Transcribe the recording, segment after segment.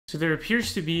So there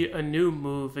appears to be a new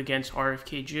move against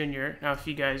RFK Jr. Now, if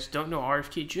you guys don't know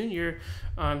RFK Jr.,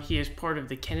 he is part of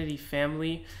the Kennedy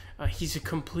family. He's a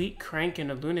complete crank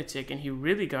and a lunatic, and he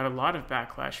really got a lot of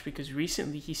backlash because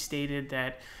recently he stated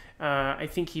that I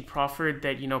think he proffered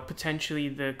that, potentially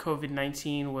the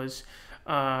COVID-19 was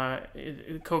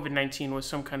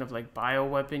some kind of like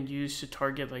bioweapon used to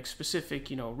target like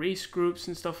specific, race groups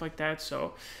and stuff like that.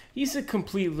 So he's a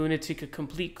complete lunatic, a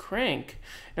complete crank.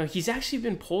 Now, he's actually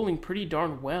been polling pretty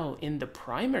darn well in the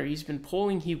primary. He's been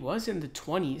polling, he was in the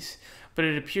 20s, but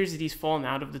it appears that he's fallen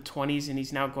out of the 20s and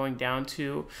he's now going down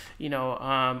to,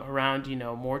 around,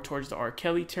 more towards the R.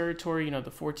 Kelly territory,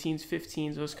 the 14s,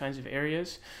 15s, those kinds of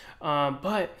areas.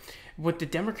 But what the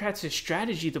Democrats'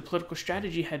 strategy, the political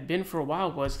strategy had been for a while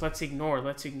was let's ignore.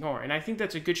 And I think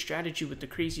that's a good strategy with the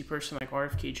crazy person like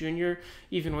RFK Jr.,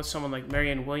 even with someone like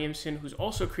Marianne Williamson, who's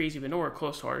also crazy, but nowhere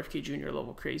close to RFK Jr.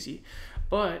 level crazy.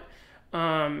 But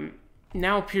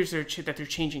now appears that they're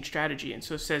changing strategy. And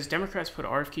so it says Democrats put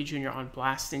RFK Jr. on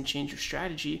blast and change their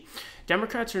strategy.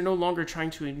 Democrats are no longer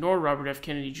trying to ignore Robert F.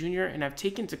 Kennedy Jr. and have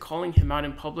taken to calling him out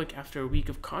in public after a week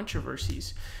of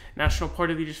controversies. National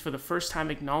Party leaders for the first time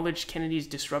acknowledged Kennedy's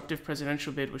disruptive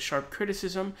presidential bid with sharp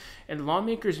criticism, and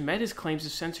lawmakers met his claims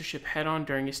of censorship head-on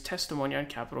during his testimony on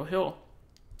Capitol Hill.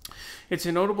 It's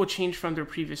a notable change from their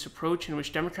previous approach in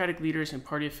which Democratic leaders and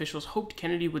party officials hoped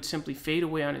Kennedy would simply fade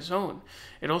away on his own.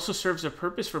 It also serves a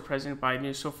purpose for President Biden, who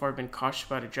has so far been cautious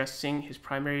about addressing his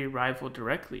primary rival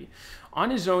directly.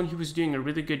 On his own, he was doing a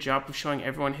really good job of showing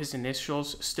everyone his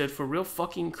initials stood for real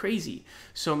fucking crazy.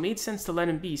 So it made sense to let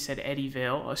him be, said Eddie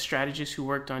Vale, a strategist who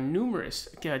worked on numerous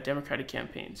Democratic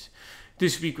campaigns.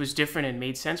 This week was different and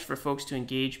made sense for folks to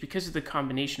engage because of the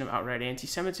combination of outright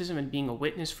anti-Semitism and being a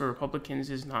witness for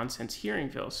Republicans' nonsense hearing,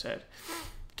 Vale said.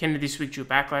 Kennedy this week drew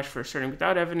backlash for asserting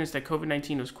without evidence that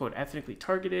COVID-19 was, quote, ethnically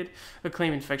targeted, a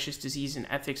claim infectious disease and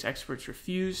ethics experts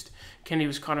refused. Kennedy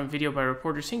was caught on video by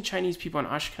reporters saying Chinese people and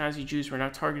Ashkenazi Jews were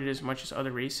not targeted as much as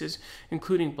other races,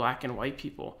 including black and white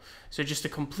people. So just a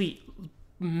complete,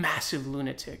 massive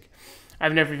lunatic.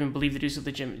 I've never even believed that he's a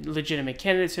legitimate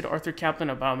candidate, said Arthur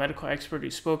Kaplan, a biomedical expert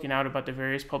who's spoken out about the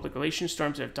various public relations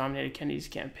storms that have dominated Kennedy's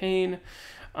campaign.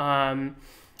 And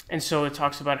so it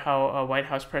talks about how White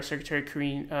House Press Secretary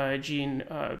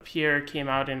Jean-Pierre came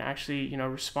out and actually,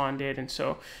 responded. And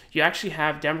so you actually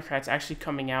have Democrats actually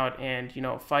coming out and,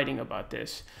 fighting about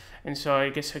this. And so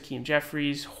I guess Hakeem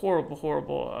Jeffries,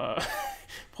 horrible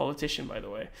politician, by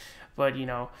the way. But,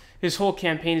 his whole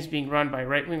campaign is being run by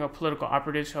right-wing political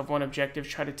operatives who have one objective,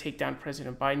 try to take down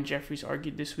President Biden, Jeffries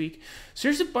argued this week.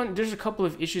 So there's a couple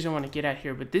of issues I want to get at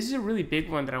here, but this is a really big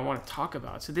one that I want to talk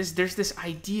about. So there's this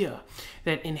idea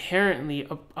that inherently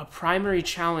a primary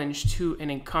challenge to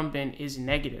an incumbent is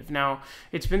negative. Now,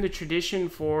 it's been the tradition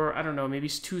for, I don't know, maybe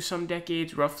some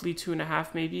decades, roughly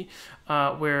 2.5 maybe,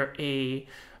 where a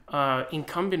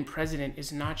incumbent president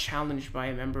is not challenged by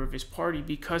a member of his party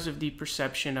because of the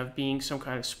perception of being some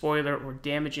kind of spoiler or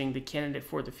damaging the candidate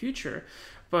for the future.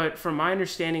 But from my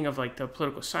understanding of like the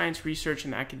political science research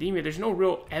and the academia, there's no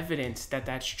real evidence that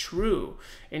that's true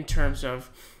in terms of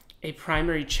a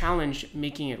primary challenge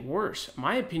making it worse.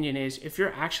 My opinion is if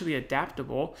you're actually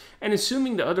adaptable, and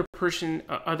assuming the other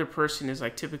person is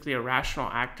like typically a rational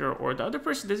actor, or the other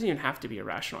person doesn't even have to be a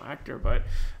rational actor, but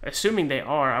assuming they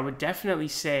are, I would definitely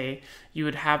say you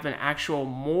would have an actual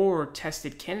more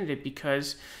tested candidate,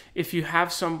 because if you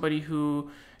have somebody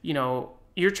who,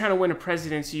 you're trying to win a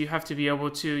presidency, you have to be able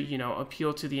to,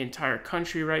 appeal to the entire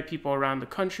country, right? People around the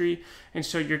country. And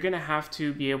so you're going to have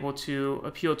to be able to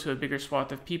appeal to a bigger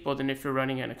swath of people than if you're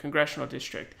running in a congressional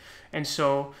district. And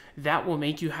so that will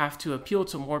make you have to appeal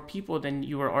to more people than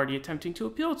you are already attempting to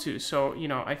appeal to. So,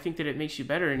 I think that it makes you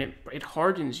better and it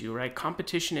hardens you, right?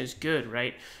 Competition is good,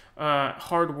 right?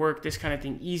 Hard work, this kind of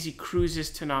thing, easy cruises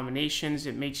to nominations.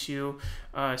 It makes you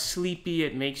sleepy.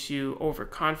 It makes you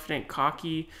overconfident,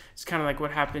 cocky. It's kind of like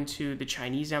what happened to the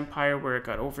Chinese Empire, where it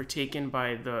got overtaken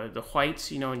by the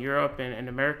whites, in Europe and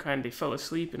America, and they fell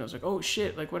asleep. And it was like, oh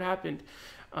shit, like what happened?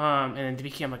 And then they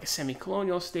became like a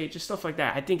semi-colonial state, just stuff like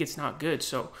that. I think it's not good.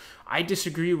 So I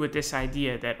disagree with this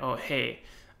idea that, oh, hey,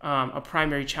 a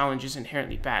primary challenge is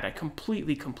inherently bad. I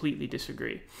completely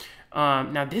disagree.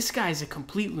 Now, this guy is a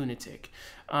complete lunatic,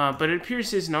 but it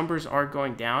appears his numbers are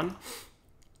going down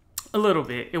a little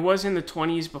bit. It was in the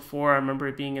 20s before. I remember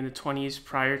it being in the 20s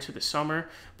prior to the summer,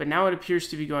 but now it appears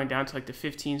to be going down to like the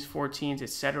 15s, 14s,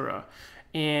 etc.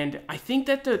 And I think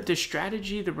that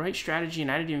the right strategy, and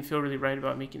I didn't even feel really right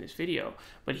about making this video,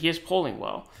 but he is polling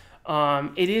well.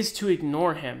 it is to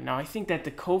ignore him. Now, I think that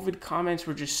the COVID comments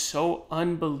were just so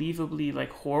unbelievably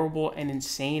like horrible and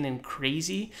insane and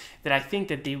crazy that I think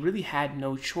that they really had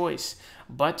no choice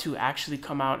but to actually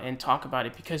come out and talk about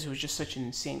it because it was just such an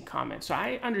insane comment. So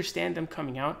I understand them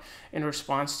coming out in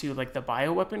response to like the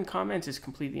bioweapon comments is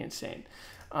completely insane.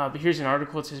 But here's an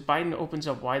article. It says Biden opens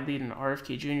up wide lead in an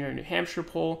RFK Jr. New Hampshire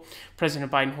poll.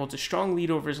 President Biden holds a strong lead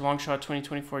over his long shot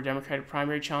 2024 Democratic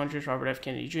primary challengers Robert F.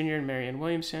 Kennedy Jr. and Marianne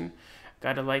Williamson.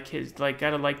 Gotta like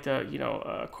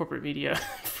the corporate media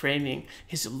framing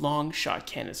his long shot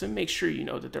candidates. So make sure you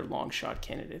know that they're long shot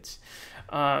candidates.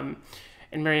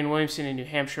 And Marianne Williamson in New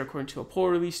Hampshire, according to a poll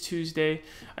released Tuesday.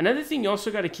 Another thing you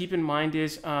also got to keep in mind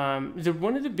is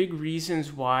one of the big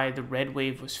reasons why the red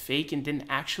wave was fake and didn't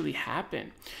actually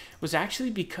happen was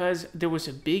actually because there was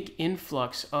a big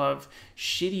influx of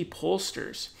shitty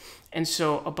pollsters. And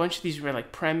so a bunch of these were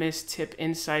like premise, tip,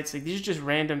 insights. Like these are just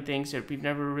random things that we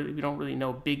don't really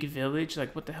know. Big Village,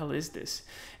 like what the hell is this?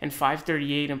 And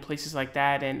 538 and places like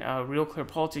that, and Real Clear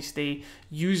Politics, they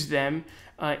use them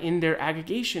in their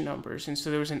aggregation numbers. And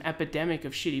so there was an epidemic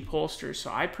of shitty pollsters.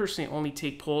 So I personally only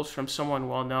take polls from someone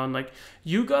well known. Like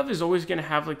YouGov is always going to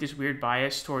have like this weird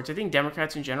bias towards, I think,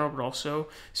 Democrats in general, but also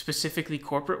specifically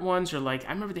corporate ones. Or like,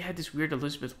 I remember they had this weird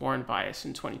Elizabeth Warren bias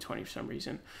in 2020 for some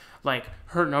reason. Like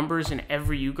her numbers in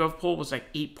every YouGov poll was like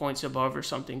 8 points above or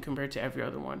something compared to every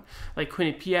other one. Like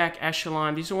Quinnipiac,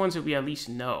 Echelon, these are ones that we at least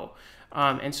know.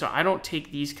 And so I don't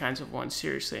take these kinds of ones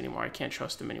seriously anymore. I can't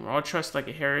trust them anymore. I'll trust like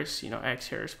a Harris,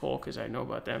 ex-Harris poll because I know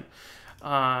about them.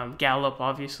 Gallup,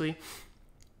 obviously.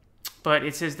 But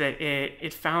it says that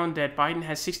it found that Biden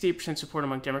has 68% support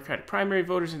among Democratic primary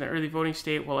voters in the early voting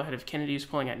state, well ahead of Kennedy, who's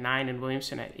polling at 9 and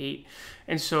Williamson at 8.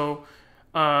 And so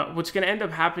what's going to end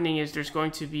up happening is there's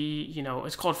going to be,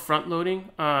 it's called front loading.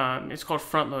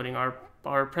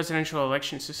 Our presidential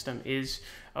election system is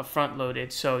front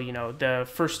loaded. So, the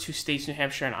first two states, New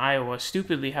Hampshire and Iowa,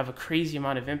 stupidly have a crazy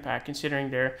amount of impact considering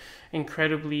they're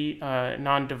incredibly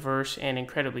non-diverse and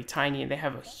incredibly tiny, and they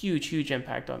have a huge, huge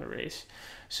impact on the race.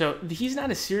 So he's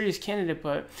not a serious candidate,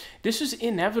 but this was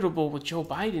inevitable with Joe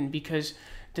Biden because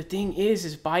the thing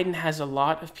is Biden has a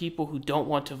lot of people who don't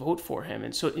want to vote for him.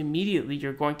 And so immediately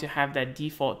you're going to have that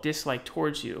default dislike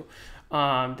towards you.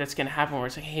 That's going to happen where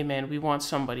it's like, hey man, we want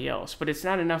somebody else. But it's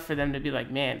not enough for them to be like,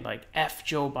 man, like F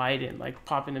Joe Biden, like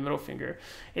popping the middle finger.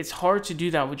 It's hard to do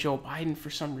that with Joe Biden for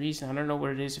some reason. I don't know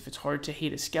what it is, if it's hard to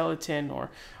hate a skeleton or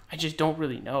I just don't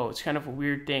really know. It's kind of a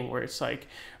weird thing where it's like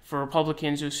for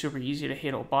Republicans, it was super easy to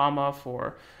hate Obama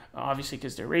for obviously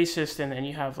because they're racist. And then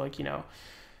you have like,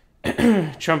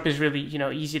 Trump is really,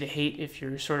 easy to hate if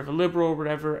you're sort of a liberal or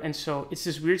whatever. And so it's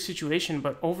this weird situation.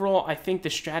 But overall, I think the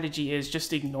strategy is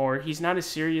just ignore. He's not a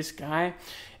serious guy.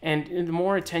 And the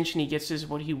more attention he gets is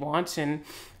what he wants. And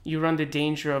you run the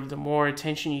danger of the more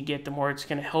attention you get, the more it's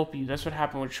going to help you. That's what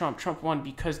happened with Trump. Trump won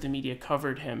because the media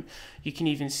covered him. You can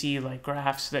even see like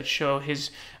graphs that show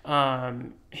his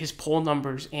poll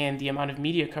numbers and the amount of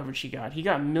media coverage he got. He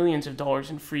got millions of dollars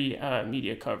in free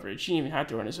media coverage. He didn't even have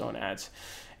to run his own ads.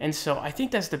 And so I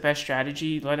think that's the best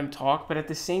strategy. Let him talk. But at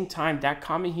the same time, that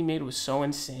comment he made was so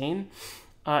insane.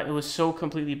 It was so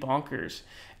completely bonkers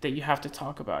that you have to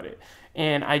talk about it.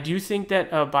 And I do think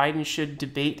that Biden should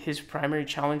debate his primary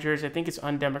challengers. I think it's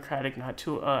undemocratic not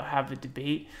to have the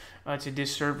debate. It's a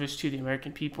disservice to the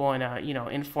American people and,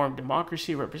 informed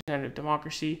democracy, representative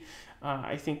democracy.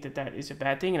 I think that is a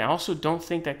bad thing. And I also don't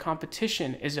think that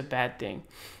competition is a bad thing.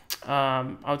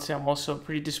 I would say I'm also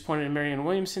pretty disappointed in Marianne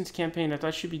Williamson's campaign. I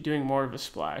thought she'd be doing more of a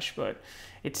splash, but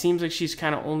it seems like she's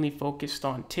kind of only focused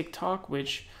on TikTok,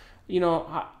 which,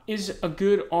 is a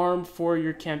good arm for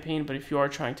your campaign. But if you are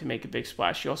trying to make a big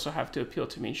splash, you also have to appeal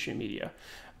to mainstream media.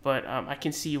 But I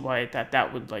can see why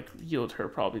that would like yield her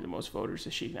probably the most voters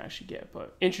that she can actually get.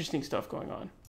 But interesting stuff going on.